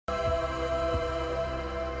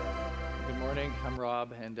morning. I'm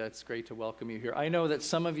Rob, and it's great to welcome you here. I know that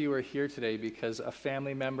some of you are here today because a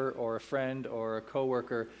family member or a friend or a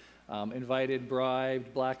coworker invited,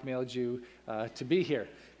 bribed, blackmailed you to be here.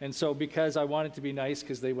 And so because I wanted to be nice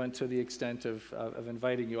because they went to the extent of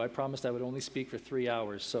inviting you, I promised I would only speak for 3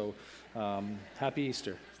 hours. So happy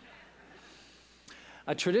Easter.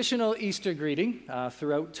 A traditional Easter greeting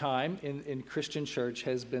throughout time in Christian church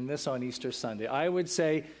has been this on Easter Sunday. I would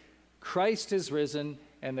say, Christ is risen,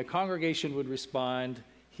 and the congregation would respond,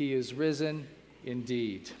 He is risen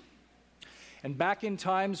indeed. And back in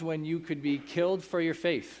times when you could be killed for your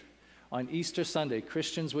faith, on Easter Sunday,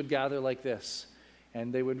 Christians would gather like this,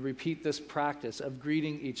 and they would repeat this practice of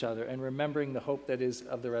greeting each other and remembering the hope that is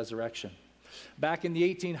of the resurrection. Back in the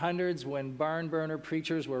 1800s, when barn burner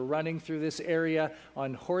preachers were running through this area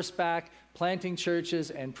on horseback, planting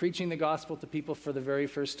churches and preaching the gospel to people for the very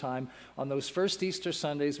first time, on those first Easter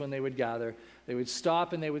Sundays when they would gather, they would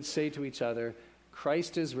stop and they would say to each other,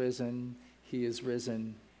 Christ is risen, He is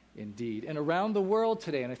risen indeed. And around the world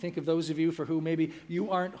today, and I think of those of you for who maybe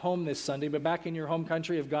you aren't home this Sunday, but back in your home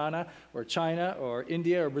country of Ghana or China or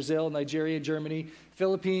India or Brazil, Nigeria, Germany,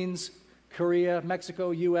 Philippines, Korea,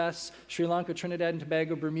 Mexico, U.S., Sri Lanka, Trinidad and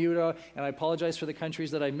Tobago, Bermuda, and I apologize for the countries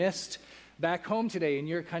that I missed. Back home today in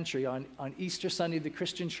your country, on Easter Sunday, the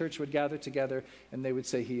Christian church would gather together and they would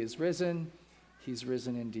say, He is risen, He's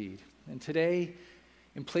risen indeed. And today,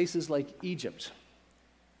 in places like Egypt,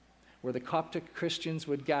 where the Coptic Christians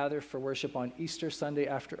would gather for worship on Easter Sunday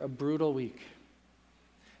after a brutal week,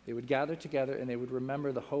 they would gather together and they would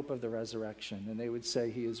remember the hope of the resurrection. And they would say,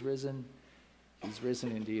 He is risen, He's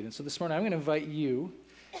risen indeed. And so this morning, I'm going to invite you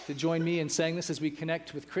to join me in saying this as we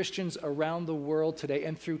connect with Christians around the world today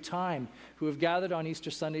and through time who have gathered on Easter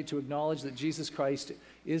Sunday to acknowledge that Jesus Christ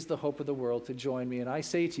is the hope of the world, to join me. And I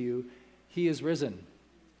say to you, He is risen.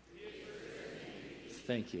 He is risen.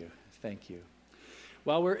 Thank you. Thank you.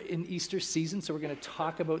 Well, we're in Easter season, so we're going to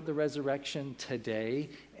talk about the resurrection today.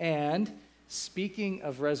 And speaking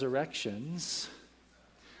of resurrections,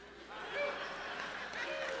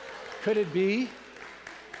 could it be?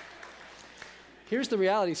 Here's the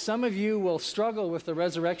reality. Some of you will struggle with the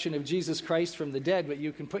resurrection of Jesus Christ from the dead, but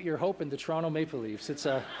you can put your hope in the Toronto Maple Leafs. It's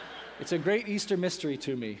a great Easter mystery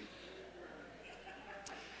to me.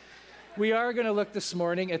 We are going to look this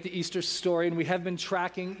morning at the Easter story, and we have been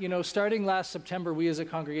tracking, starting last September, we as a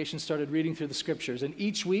congregation started reading through the Scriptures. And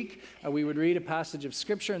each week, we would read a passage of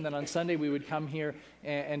Scripture, and then on Sunday, we would come here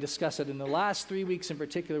and discuss it. In the last 3 weeks in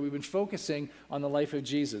particular, we've been focusing on the life of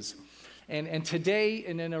Jesus. And today,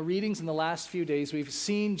 and in our readings in the last few days, we've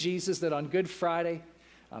seen Jesus that on Good Friday,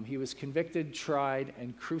 He was convicted, tried,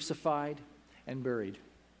 and crucified, and buried.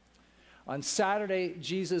 On Saturday,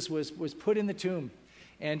 Jesus was put in the tomb,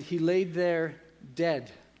 and He laid there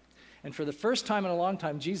dead. And for the first time in a long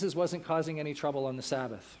time, Jesus wasn't causing any trouble on the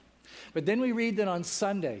Sabbath. But then we read that on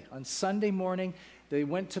Sunday morning, they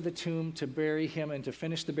went to the tomb to bury Him and to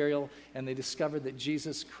finish the burial, and they discovered that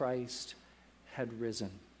Jesus Christ had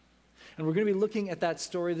risen. And we're going to be looking at that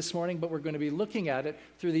story this morning, but we're going to be looking at it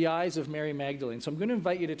through the eyes of Mary Magdalene. So I'm going to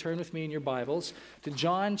invite you to turn with me in your Bibles to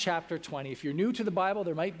John chapter 20. If you're new to the Bible,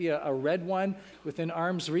 there might be a red one within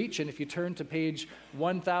arm's reach. And if you turn to page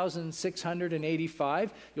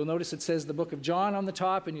 1685, you'll notice it says the book of John on the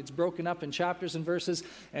top, and it's broken up in chapters and verses.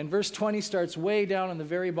 And verse 20 starts way down on the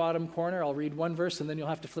very bottom corner. I'll read one verse, and then you'll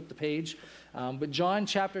have to flip the page. But John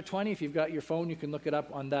chapter 20, if you've got your phone, you can look it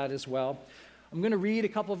up on that as well. I'm going to read a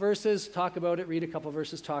couple of verses, talk about it, read a couple of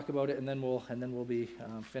verses, talk about it, and then we'll be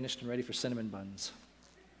finished and ready for cinnamon buns.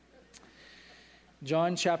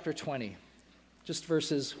 John chapter 20, just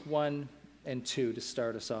verses 1 and 2 to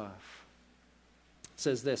start us off. It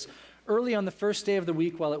says this, Early on the first day of the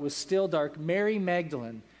week, while it was still dark, Mary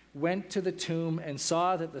Magdalene went to the tomb and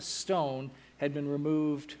saw that the stone had been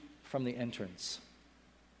removed from the entrance.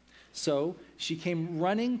 So she came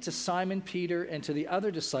running to Simon Peter and to the other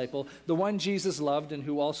disciple, the one Jesus loved and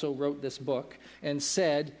who also wrote this book, and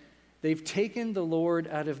said, They've taken the Lord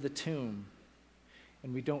out of the tomb,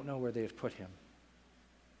 and we don't know where they have put Him.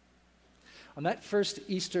 On that first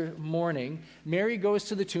Easter morning, Mary goes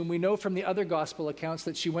to the tomb. We know from the other gospel accounts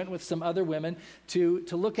that she went with some other women to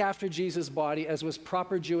look after Jesus' body, as was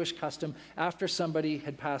proper Jewish custom after somebody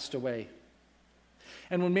had passed away.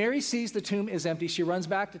 And when Mary sees the tomb is empty, she runs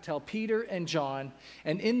back to tell Peter and John.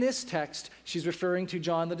 And in this text, she's referring to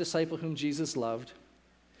John, the disciple whom Jesus loved.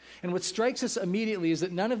 And what strikes us immediately is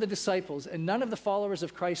that none of the disciples and none of the followers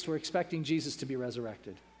of Christ were expecting Jesus to be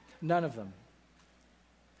resurrected. None of them.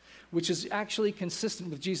 which is actually consistent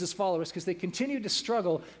with Jesus' followers because they continued to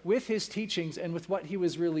struggle with his teachings and with what he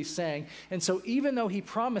was really saying. And so even though he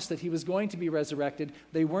promised that he was going to be resurrected,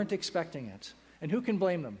 they weren't expecting it. And who can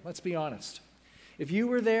blame them? Let's be honest. If you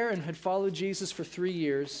were there and had followed Jesus for 3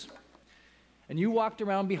 years, and you walked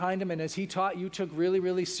around behind him, and as he taught, you took really,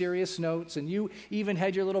 really serious notes, and you even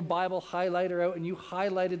had your little Bible highlighter out, and you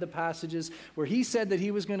highlighted the passages where he said that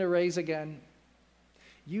he was going to rise again,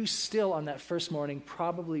 you still, on that first morning,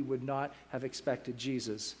 probably would not have expected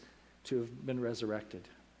Jesus to have been resurrected.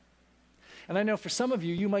 And I know for some of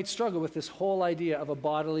you, you might struggle with this whole idea of a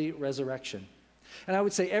bodily resurrection. And I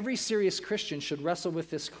would say every serious Christian should wrestle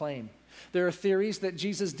with this claim. There are theories that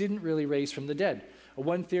Jesus didn't really raise from the dead.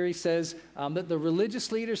 One theory says that the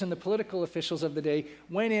religious leaders and the political officials of the day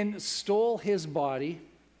went in, stole his body.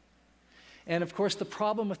 And of course, the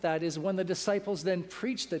problem with that is when the disciples then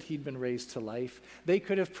preached that he'd been raised to life, they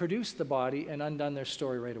could have produced the body and undone their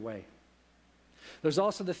story right away. There's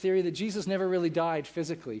also the theory that Jesus never really died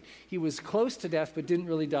physically. He was close to death but didn't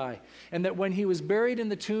really die. And that when he was buried in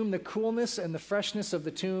the tomb, the coolness and the freshness of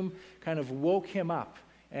the tomb kind of woke him up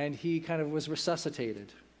and he kind of was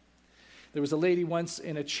resuscitated. There was a lady once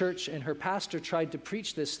in a church, and her pastor tried to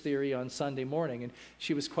preach this theory on Sunday morning, and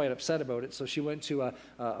she was quite upset about it. So she went to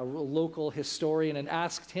a local historian and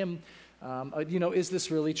asked him, is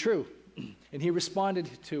this really true? And he responded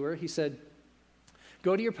to her. He said,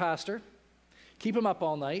 go to your pastor, keep him up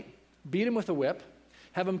all night, beat him with a whip,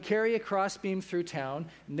 have him carry a crossbeam through town,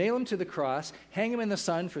 nail him to the cross, hang him in the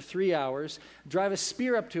sun for 3 hours, drive a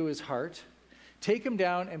spear up to his heart, take him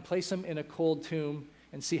down and place him in a cold tomb,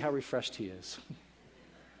 and see how refreshed he is.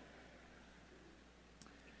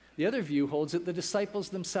 The other view holds that the disciples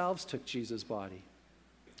themselves took Jesus' body.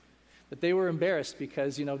 That they were embarrassed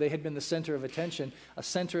because, they had been the center of attention, a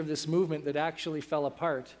center of this movement that actually fell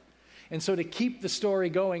apart. And so to keep the story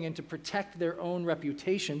going and to protect their own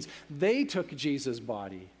reputations, they took Jesus'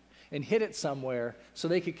 body and hid it somewhere so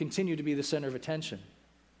they could continue to be the center of attention.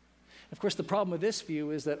 Of course, the problem with this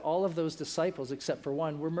view is that all of those disciples, except for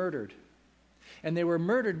one, were murdered. And they were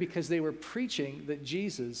murdered because they were preaching that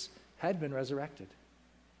Jesus had been resurrected.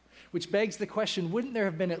 Which begs the question, wouldn't there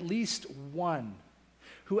have been at least one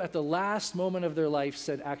who at the last moment of their life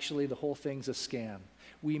said, actually, the whole thing's a scam.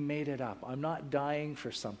 We made it up. I'm not dying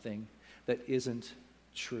for something that isn't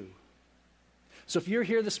true. So if you're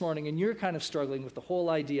here this morning and you're kind of struggling with the whole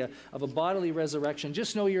idea of a bodily resurrection,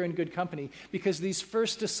 just know you're in good company because these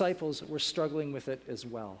first disciples were struggling with it as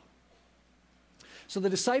well. So the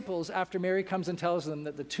disciples, after Mary comes and tells them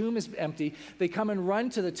that the tomb is empty, they come and run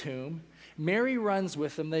to the tomb. Mary runs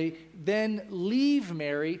with them. They then leave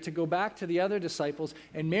Mary to go back to the other disciples,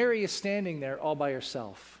 and Mary is standing there all by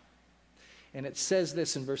herself. And it says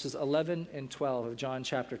this in verses 11 and 12 of John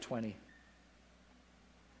chapter 20.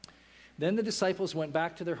 Then the disciples went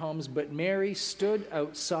back to their homes, but Mary stood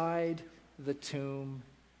outside the tomb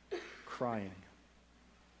crying.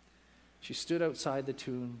 She stood outside the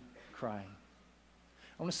tomb crying.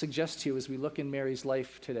 I want to suggest to you as we look in Mary's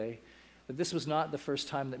life today that this was not the first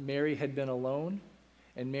time that Mary had been alone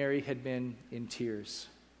and Mary had been in tears.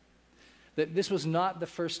 That this was not the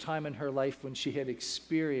first time in her life when she had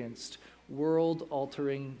experienced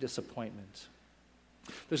world-altering disappointment.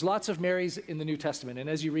 There's lots of Marys in the New Testament, and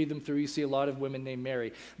as you read them through, you see a lot of women named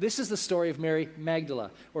Mary. This is the story of Mary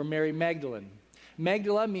Magdala, or Mary Magdalene.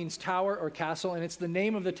 Magdala means tower or castle, and it's the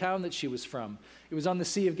name of the town that she was from. It was on the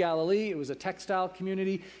Sea of Galilee. It was a textile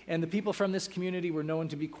community, and the people from this community were known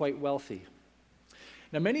to be quite wealthy.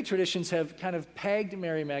 Now, many traditions have kind of pegged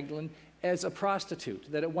Mary Magdalene as a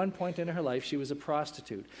prostitute, that at one point in her life she was a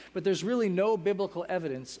prostitute. But there's really no biblical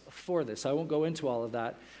evidence for this. I won't go into all of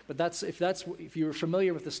that, but if you're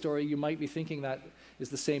familiar with the story, you might be thinking that is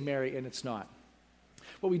the same Mary, and it's not.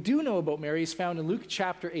 What we do know about Mary is found in Luke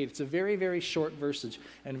chapter 8. It's a very, very short verse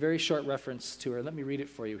and a very short reference to her. Let me read it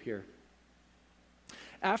for you here.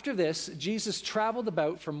 After this, Jesus traveled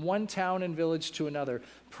about from one town and village to another,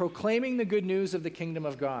 proclaiming the good news of the kingdom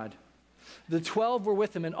of God. The 12 were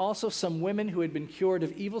with him, and also some women who had been cured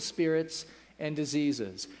of evil spirits and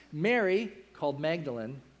diseases. Mary, called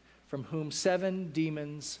Magdalene, from whom 7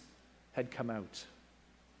 demons had come out.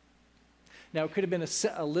 Now, it could have been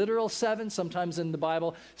a literal 7. Sometimes in the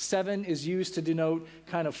Bible, 7 is used to denote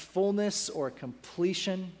kind of fullness or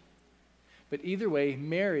completion. But either way,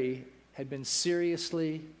 Mary had been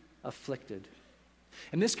seriously afflicted.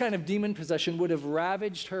 And this kind of demon possession would have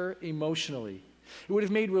ravaged her emotionally. It would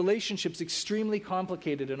have made relationships extremely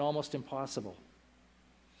complicated and almost impossible.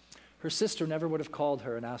 Her sister never would have called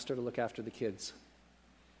her and asked her to look after the kids.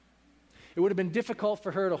 It would have been difficult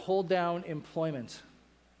for her to hold down employment.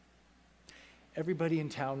 everybody in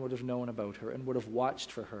town would have known about her and would have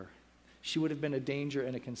watched for her. She would have been a danger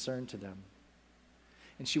and a concern to them.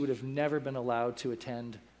 And she would have never been allowed to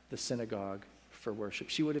attend the synagogue for worship.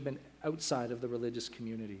 She would have been outside of the religious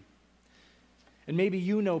community. And maybe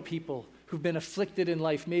you know people who've been afflicted in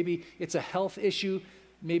life. Maybe it's a health issue,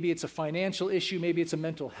 maybe it's a financial issue, maybe it's a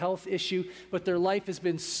mental health issue, but their life has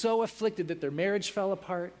been so afflicted that their marriage fell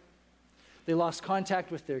apart. They lost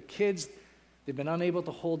contact with their kids. They've been unable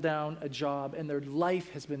to hold down a job, and their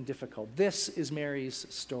life has been difficult. This is Mary's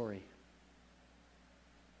story.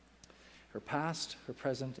 Her past, her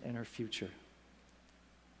present, and her future.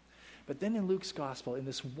 But then in Luke's gospel, in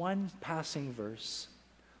this one passing verse,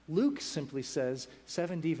 Luke simply says,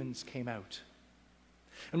 7 demons came out.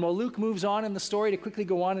 And while Luke moves on in the story to quickly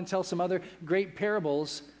go on and tell some other great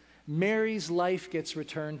parables, Mary's life gets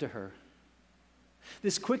returned to her.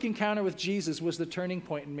 This quick encounter with Jesus was the turning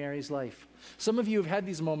point in Mary's life. Some of you have had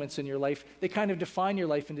these moments in your life. They kind of define your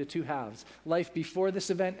life into two halves, life before this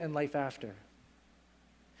event and life after.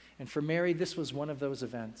 And for Mary, this was one of those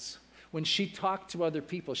events. When she talked to other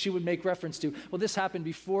people, she would make reference to, well, this happened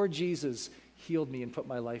before Jesus healed me and put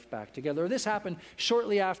my life back together. Or this happened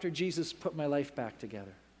shortly after Jesus put my life back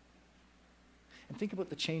together. And think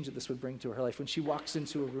about the change that this would bring to her life when she walks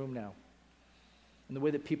into a room now and the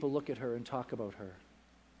way that people look at her and talk about her.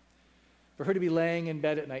 For her to be laying in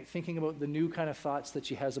bed at night thinking about the new kind of thoughts that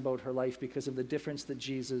she has about her life because of the difference that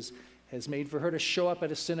Jesus has made. For her to show up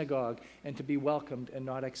at a synagogue and to be welcomed and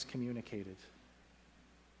not excommunicated.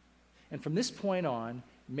 And from this point on,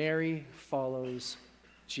 Mary follows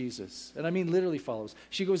Jesus. And I mean literally follows.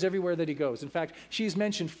 She goes everywhere that he goes. In fact, she's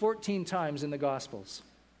mentioned 14 times in the Gospels.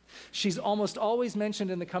 She's almost always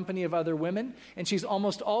mentioned in the company of other women, and she's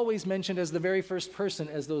almost always mentioned as the very first person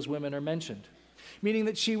as those women are mentioned. Meaning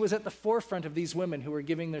that she was at the forefront of these women who were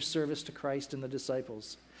giving their service to Christ and the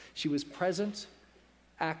disciples. She was present,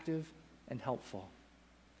 active, and helpful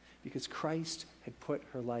because Christ had put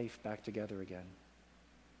her life back together again.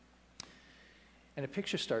 And a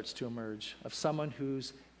picture starts to emerge of someone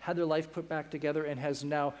who's had their life put back together and has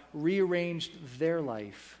now rearranged their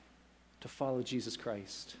life to follow Jesus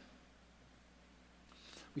Christ.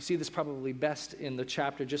 We see this probably best in the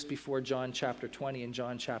chapter just before John chapter 20 and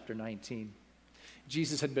John chapter 19.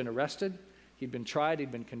 Jesus had been arrested. He'd been tried.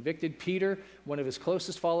 He'd been convicted. Peter, one of his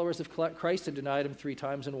closest followers of Christ, had denied him 3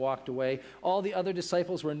 times and walked away. All the other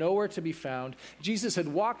disciples were nowhere to be found. Jesus had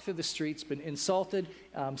walked through the streets, been insulted,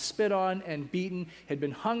 spit on, and beaten, had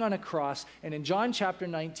been hung on a cross. And in John chapter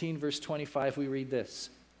 19, verse 25, we read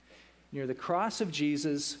this. Near the cross of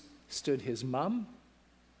Jesus stood his mom,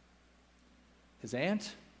 his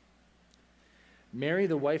aunt, Mary,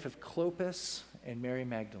 the wife of Clopas, and Mary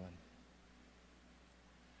Magdalene.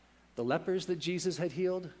 The lepers that Jesus had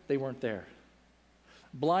healed, they weren't there.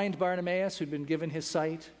 Blind Bartimaeus, who'd been given his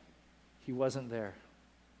sight, he wasn't there.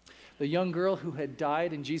 The young girl who had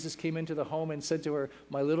died and Jesus came into the home and said to her,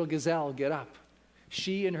 "My little gazelle, get up."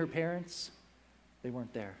 She and her parents, they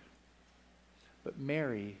weren't there. But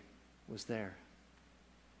Mary was there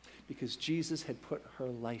because Jesus had put her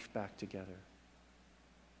life back together.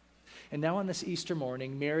 And now on this Easter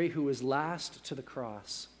morning, Mary, who was last to the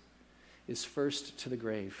cross, is first to the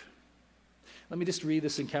grave. Let me just read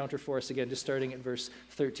this encounter for us again, just starting at verse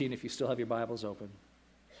 13, if you still have your Bibles open.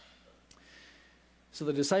 So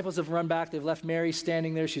the disciples have run back. They've left Mary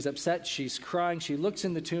standing there. She's upset. She's crying. She looks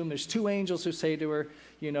in the tomb. There's 2 angels who say to her,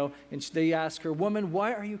 and they ask her, "Woman,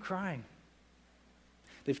 why are you crying?"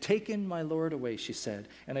 "They've taken my Lord away," she said,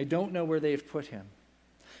 "and I don't know where they've put him."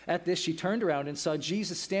 At this, she turned around and saw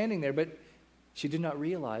Jesus standing there, but she did not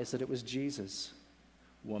realize that it was Jesus.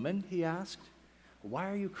 "Woman," he asked, "why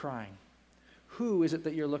are you crying? Who is it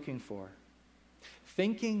that you're looking for?"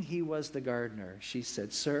 Thinking he was the gardener, she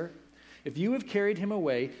said, "Sir, if you have carried him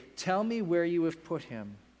away, tell me where you have put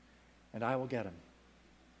him, and I will get him."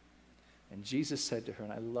 And Jesus said to her,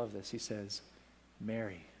 and I love this, he says,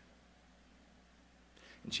 "Mary."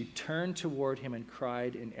 And she turned toward him and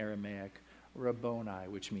cried in Aramaic, "Rabboni,"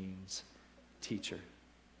 which means teacher.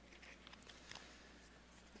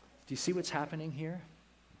 Do you see what's happening here?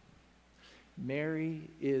 Mary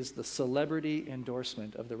is the celebrity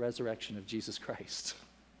endorsement of the resurrection of Jesus Christ.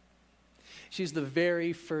 She's the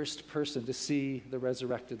very first person to see the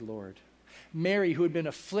resurrected Lord. Mary, who had been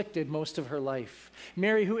afflicted most of her life.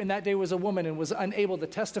 Mary, who in that day was a woman and was unable to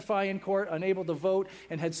testify in court, unable to vote,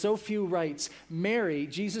 and had so few rights. Mary,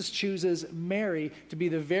 Jesus chooses Mary to be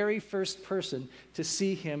the very first person to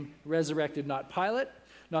see him resurrected. Not Pilate,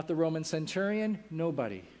 not the Roman centurion,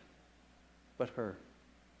 nobody but her.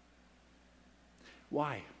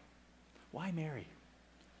 Why? Why Mary?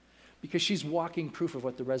 because she's walking proof of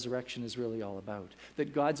what the resurrection is really all about,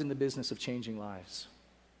 that God's in the business of changing lives.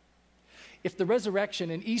 If the resurrection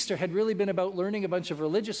and Easter had really been about learning a bunch of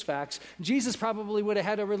religious facts, Jesus probably would have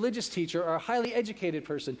had a religious teacher or a highly educated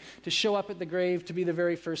person to show up at the grave to be the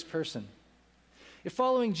very first person. If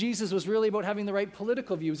following Jesus was really about having the right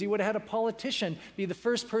political views, he would have had a politician be the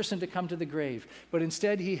first person to come to the grave. But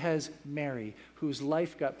instead, he has Mary, whose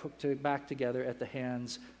life got put back together at the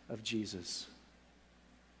hands of Jesus.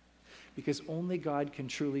 Because only God can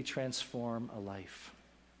truly transform a life.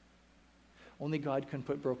 Only God can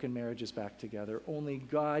put broken marriages back together. Only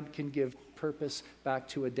God can give purpose back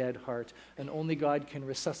to a dead heart. And only God can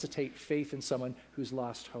resuscitate faith in someone who's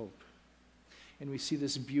lost hope. And we see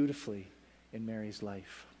this beautifully in Mary's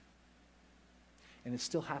life. And it's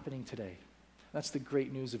still happening today. That's the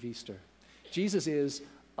great news of Easter. Jesus is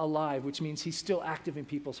alive, which means he's still active in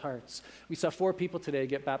people's hearts. We saw 4 people today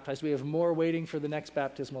get baptized. We have more waiting for the next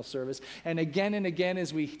baptismal service. And again,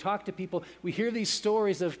 as we talk to people, we hear these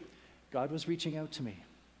stories of God was reaching out to me.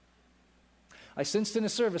 I sensed in a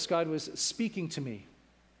service God was speaking to me.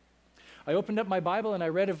 I opened up my Bible and I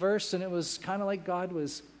read a verse, and it was kind of like God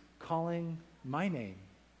was calling my name.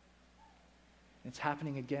 It's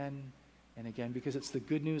happening again and again because it's the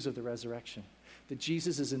good news of the resurrection, that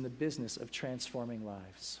Jesus is in the business of transforming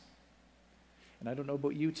lives. And I don't know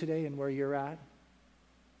about you today and where you're at.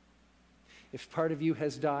 If part of you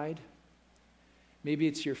has died, maybe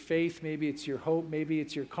it's your faith, maybe it's your hope, maybe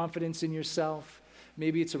it's your confidence in yourself,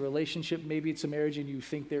 maybe it's a relationship, maybe it's a marriage, and you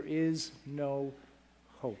think there is no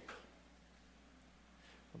hope.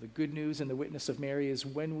 Well, the good news and the witness of Mary is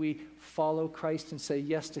when we follow Christ and say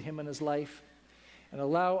yes to him in his life and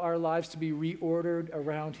allow our lives to be reordered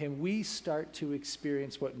around him, we start to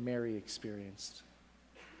experience what Mary experienced.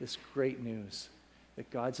 This great news that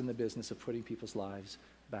God's in the business of putting people's lives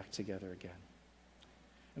back together again.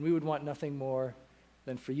 And we would want nothing more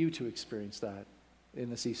than for you to experience that in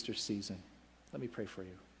this Easter season. Let me pray for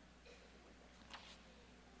you.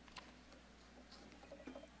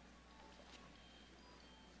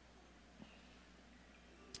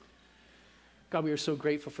 God, we are so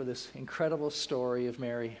grateful for this incredible story of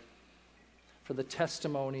Mary, for the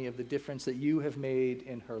testimony of the difference that you have made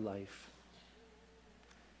in her life,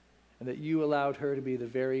 and that you allowed her to be the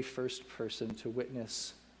very first person to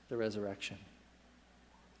witness the resurrection.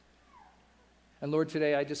 And Lord,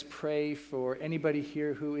 today I just pray for anybody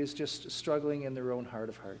here who is just struggling in their own heart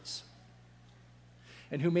of hearts,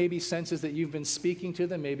 and who maybe senses that you've been speaking to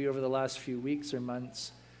them maybe over the last few weeks or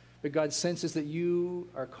months, but God senses that you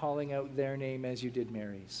are calling out their name as you did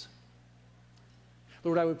Mary's.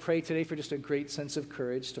 Lord, I would pray today for just a great sense of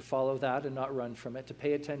courage to follow that and not run from it, to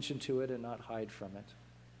pay attention to it and not hide from it.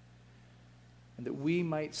 And that we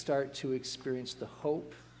might start to experience the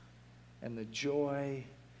hope and the joy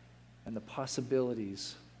and the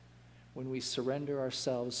possibilities when we surrender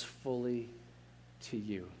ourselves fully to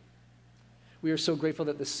you. We are so grateful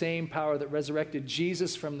that the same power that resurrected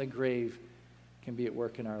Jesus from the grave can be at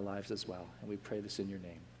work in our lives as well. And we pray this in your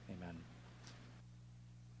name.